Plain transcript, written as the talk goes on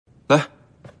来，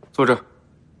坐这儿。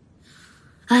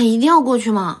哎，一定要过去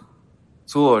吗？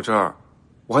坐这儿，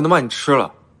我还能把你吃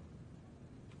了。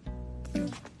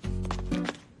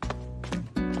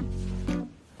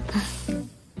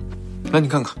来，你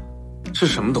看看，这是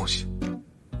什么东西？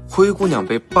灰姑娘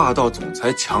被霸道总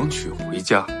裁强娶回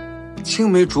家，青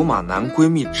梅竹马男闺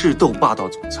蜜智斗霸道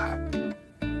总裁，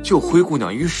救灰姑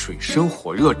娘于水深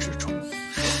火热之中。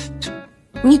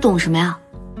你懂什么呀？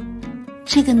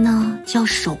这个呢叫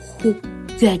守护，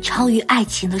远超于爱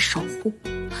情的守护。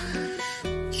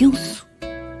庸俗。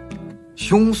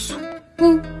庸俗？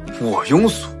我庸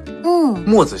俗？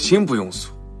墨子欣不庸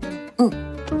俗。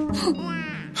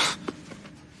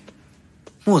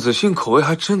墨子欣口味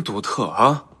还真独特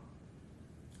啊。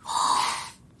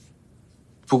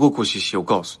不过顾西西，我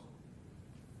告诉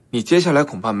你，你接下来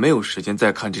恐怕没有时间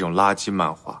再看这种垃圾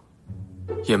漫画，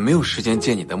也没有时间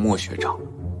见你的莫学长。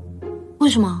为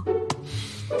什么？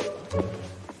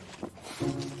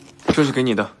这是给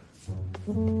你的。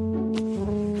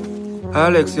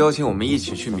Alex 邀请我们一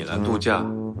起去米兰度假，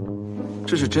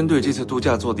这是针对这次度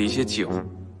假做的一些计划，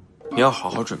你要好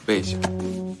好准备一下。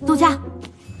度假，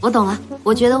我懂了，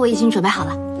我觉得我已经准备好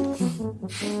了。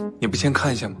你不先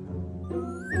看一下吗？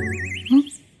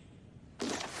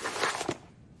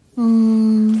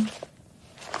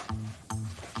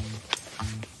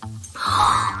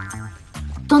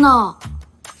等等，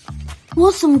我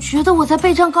怎么觉得我在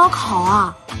备战高考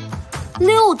啊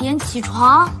？6点起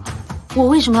床，我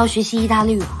为什么要学习意大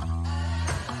利语啊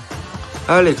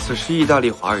 ？Alex 是意大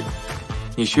利华人，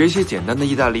你学一些简单的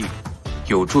意大利语，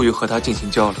有助于和他进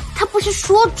行交流。他不是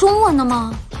说中文的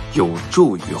吗？有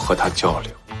助于和他交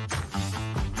流。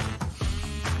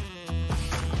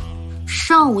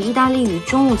上午意大利语，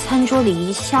中午餐桌礼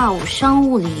仪，下午商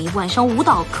务礼仪，晚上舞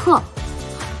蹈课。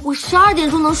我12点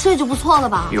钟能睡就不错了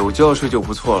吧？有觉睡就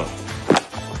不错了。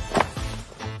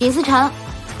尹思辰，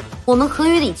我们合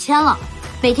约里签了，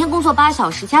每天工作8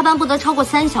小时，加班不得超过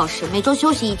3小时，每周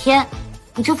休息1天。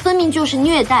你这分明就是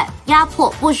虐待、压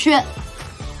迫、剥削。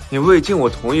你未经我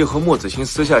同意和莫子欣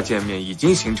私下见面，已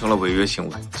经形成了违约行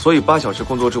为，所以8小时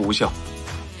工作制无效。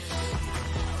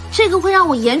这个会让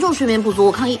我严重睡眠不足，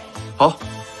我抗议。好，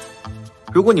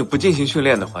如果你不进行训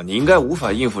练的话，你应该无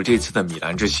法应付这次的米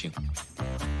兰之行。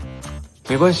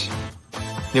没关系，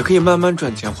你可以慢慢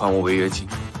赚钱还我违约金。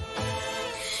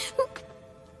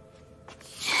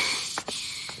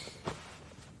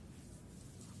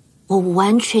我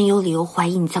完全有理由怀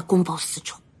疑你在公报私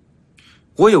仇。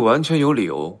我也完全有理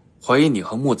由怀疑你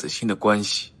和莫子欣的关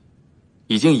系，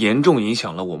已经严重影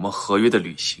响了我们合约的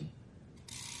履行。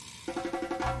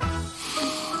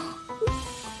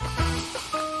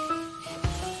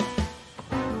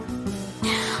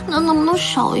那能不能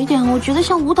少一点？我觉得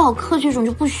像舞蹈课这种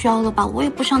就不需要了吧，我也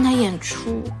不上台演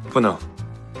出。不能，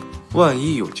万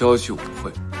一有交际舞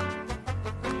会，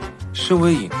身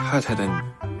为尹太太的你，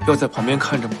要在旁边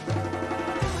看着吗？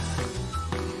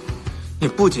你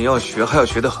不仅要学，还要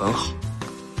学得很好，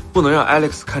不能让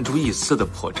Alex 看出一丝的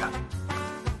破绽。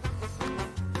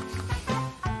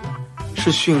是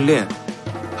训练，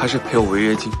还是赔我违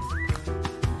约金？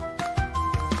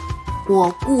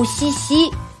我顾西西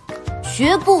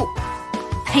绝不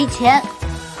赔钱，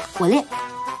我练。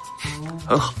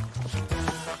很好。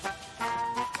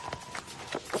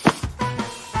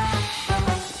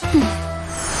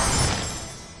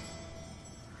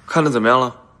看得怎么样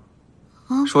了？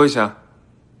说一下，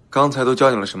刚才都教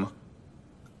你了什么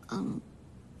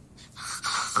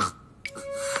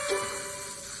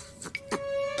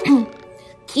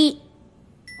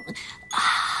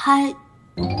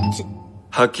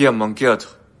？Haki mangiato。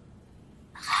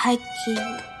Haki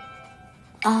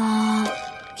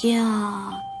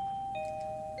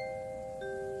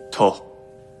头。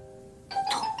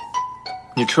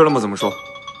你吃了吗？怎么说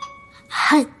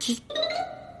？Haki。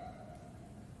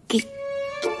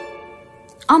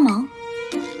阿蒙。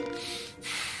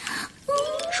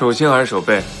手心还是手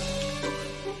背？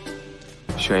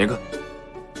选一个。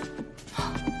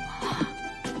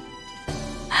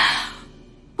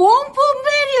蹦蹦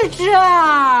妹的这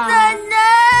儿，奶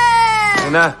奶，奶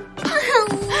奶，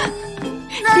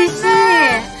西西，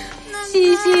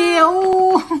西西，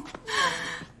哦，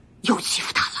又欺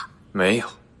负他了？没有。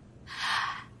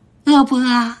饿不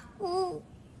饿？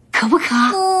渴不渴？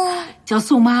叫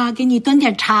宋妈给你端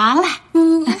点茶来。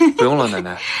不用了，奶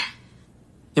奶。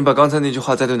你把刚才那句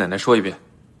话再对奶奶说一遍，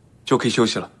就可以休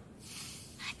息了。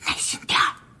耐心点儿，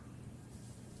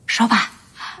说吧。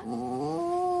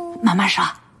妈妈说，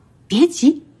别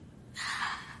急。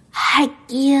还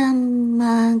呀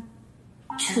嘛，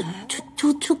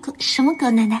出个什么狗？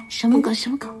奶奶什么狗？什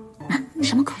么狗？啊，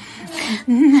什么狗？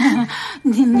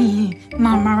你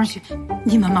慢慢学，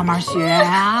你们慢慢学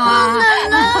啊。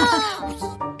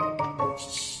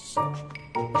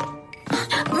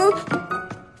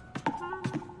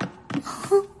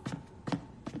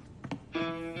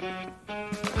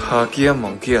哈给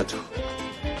蒙给的，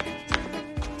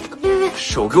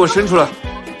手给我伸出来！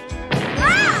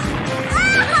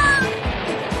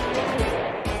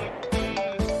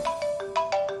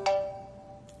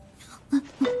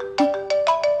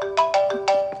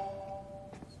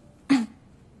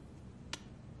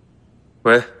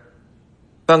喂，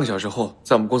半个小时后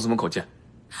在我们公司门口见。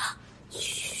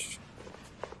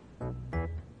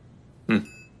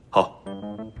好。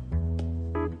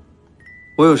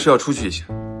我有事要出去一下，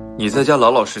你在家老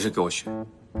老实实给我学，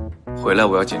回来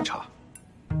我要检查。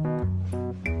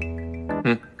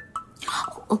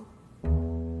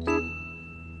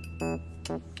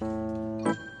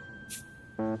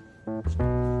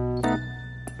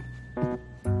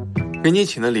给你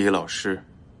请的礼仪老师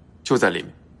就在里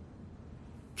面。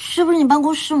是不是你办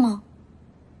公室吗？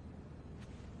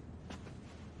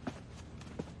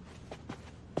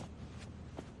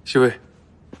谢薇，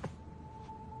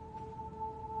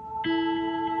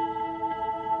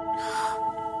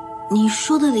你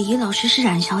说的礼仪老师是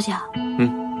冉小姐啊？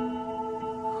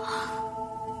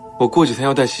我过几天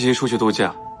要带西西出去度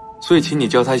假，所以请你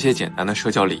教她一些简单的社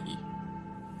交礼仪。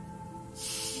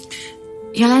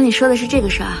原来你说的是这个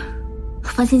事儿，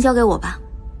放心交给我吧。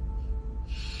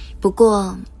不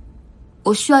过，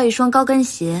我需要一双高跟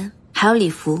鞋，还有礼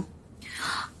服。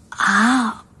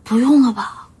啊，不用了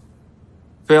吧？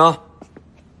飞扬，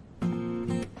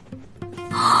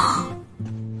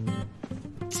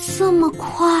这么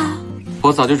快？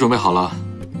我早就准备好了。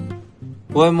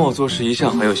外贸做事一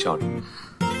向很有效率。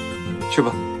去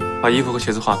吧，把衣服和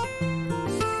鞋子换了。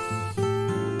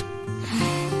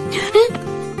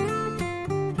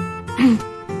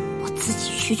我自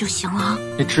己去就行了啊。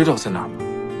你知道在哪儿吗？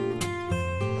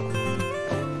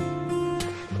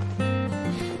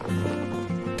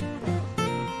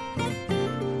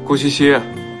顾西西，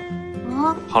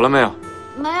好了没有？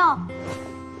没有。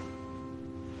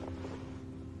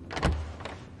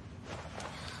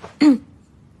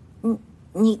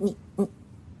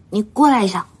你过来一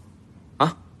下。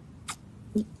啊？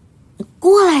你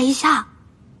过来一下。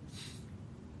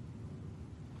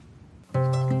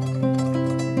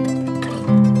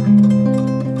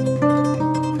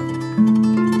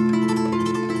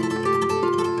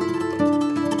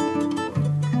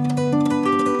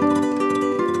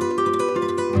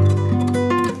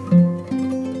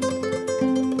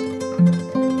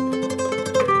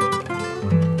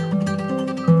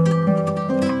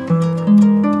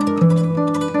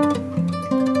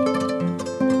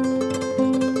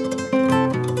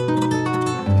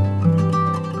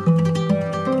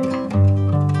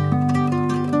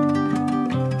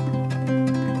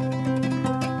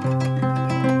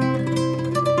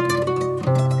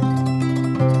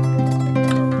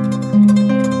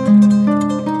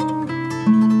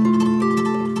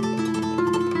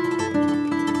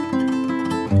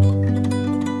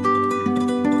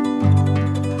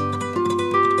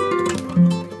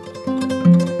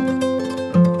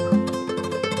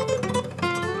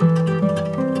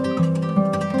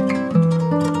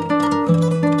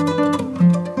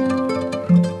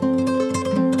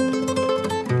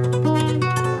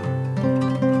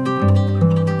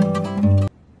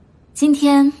今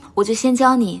天我就先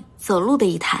教你走路的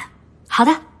仪态。好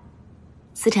的，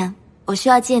思辰，我需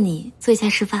要借你做一下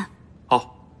示范。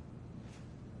好。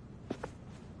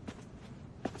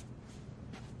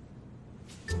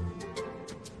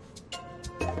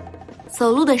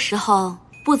走路的时候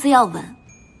步子要稳，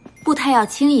步态要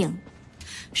轻盈，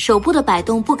手部的摆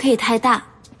动不可以太大，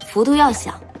幅度要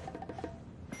小。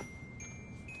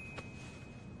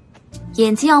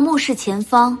眼睛要目视前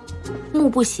方，目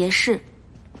不斜视，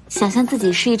想象自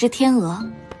己是一只天鹅。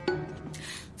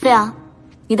飞扬，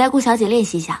你带顾小姐练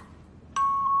习一下。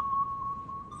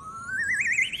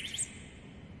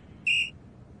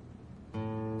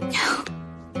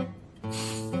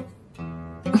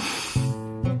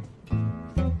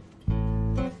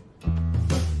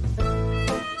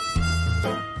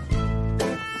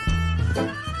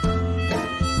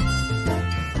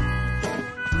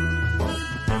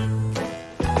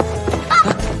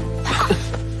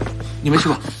你没事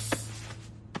吧？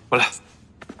我来，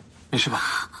没事吧？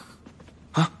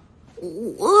啊？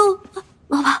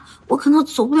老板，我可能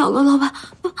走不了了，老板，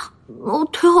我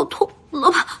腿好痛，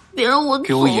老板，别让我走。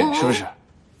给我演是不是？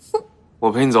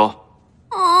我陪你走。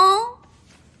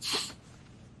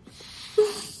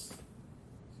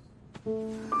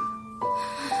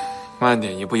慢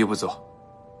点，一步一步走。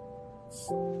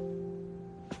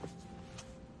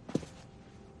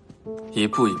一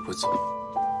步一步走。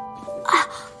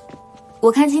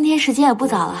我看今天时间也不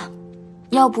早了，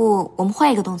要不我们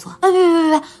换一个动作？别！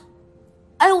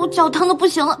哎呦，我脚疼的不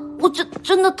行了，我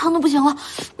真的疼的不行了，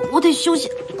我得休息。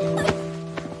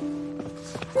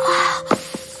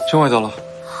真崴到了，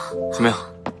怎么样？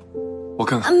我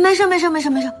看看。没事，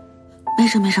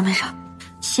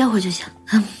歇会儿就行。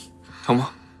疼吗？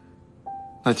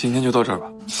那今天就到这儿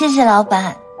吧。谢谢老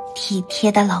板，体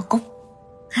贴的老公。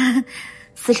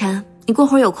思辰，你过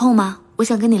会儿有空吗？我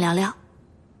想跟你聊聊。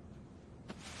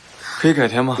可以改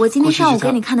天吗？我今天上午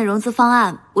给你看的融资方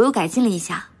案，我又改进了一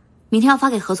下，明天要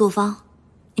发给合作方，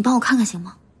你帮我看看行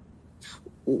吗？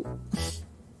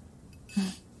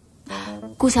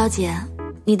顾小姐，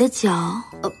你的脚……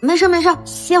没事，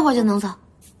歇会儿就能走。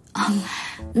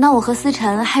那我和思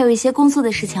辰还有一些工作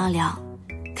的事情要聊，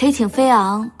可以请飞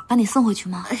扬把你送回去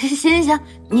吗？行，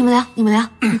你们聊。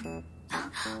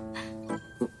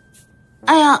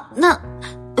哎呀，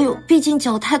毕竟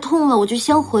脚太痛了，我就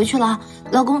先回去了。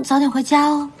老公早点回家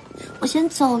哦，我先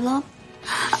走了。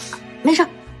没事，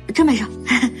真没事，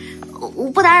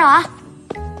我不打扰啊，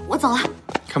我走了。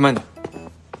开慢点，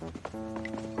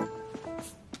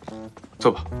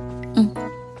坐吧。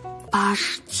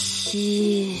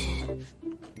87、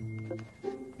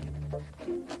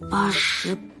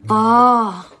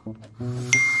88。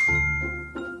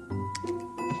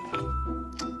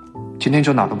今天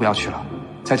就哪都不要去了，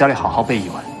在家里好好背一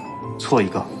文，错一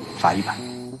个罚100。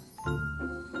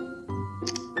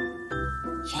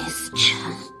思辰，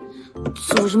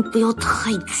做人不要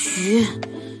太绝。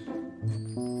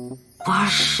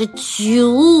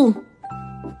89。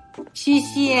西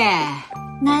西，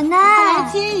奶奶，快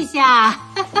来亲一下。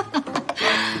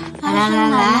来，奶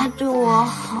奶对我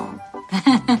好。奶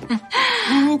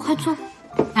奶快坐。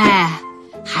哎，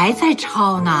还在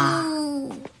抄呢。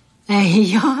哎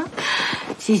呦，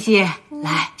西西，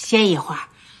来歇一会儿，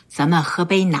咱们喝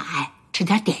杯奶，吃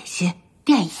点点心，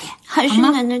垫一垫。还是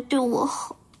奶奶对我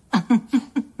好。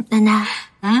奶奶，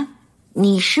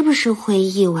你是不是会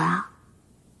译文啊？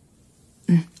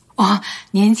我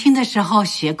年轻的时候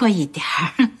学过一点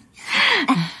儿。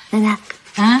哎，奶奶，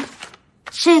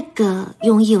这个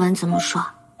用译文怎么说？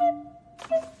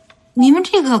你们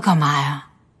这个干嘛呀？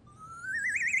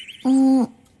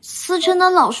思辰他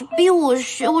老是逼我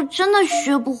学，我真的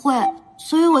学不会，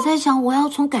所以我在想，我要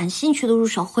从感兴趣的入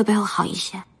手会不会好一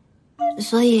些？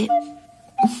所以，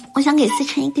我想给思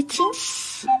辰一个惊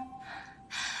喜。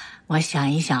我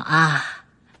想一想啊。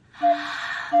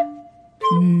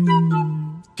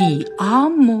第阿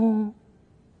莫，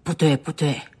不对，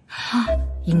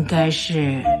应该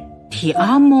是提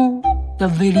阿莫的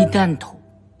威力弹头，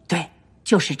对，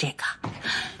就是这个。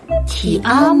提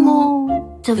阿莫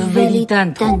的威力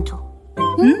弹头。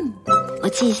我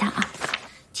记一下啊，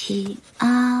提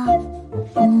阿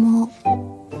莫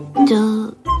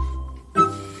的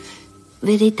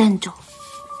威力弹头。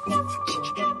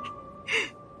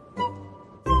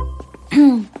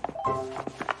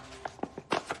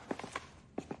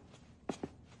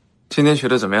今天学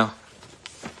的怎么样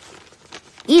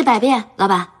？100遍，老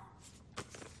板。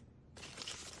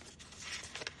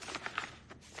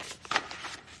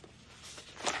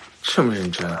这么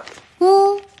认真啊？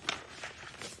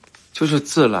就是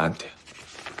自然点。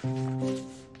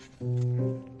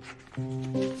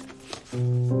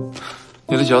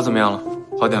你的脚怎么样了？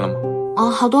好点了吗？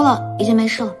好多了，已经没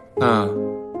事了。那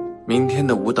明天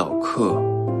的舞蹈课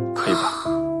可以吧？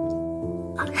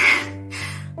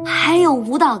还有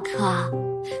舞蹈课啊？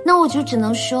那我就只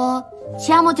能说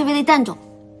ti amo di vedi tanto。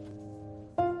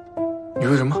你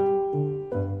说什么？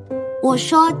我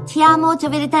说ti amo di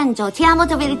vedi tanto，ti amo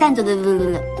di vedi tanto。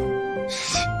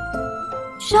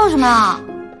笑什么呀？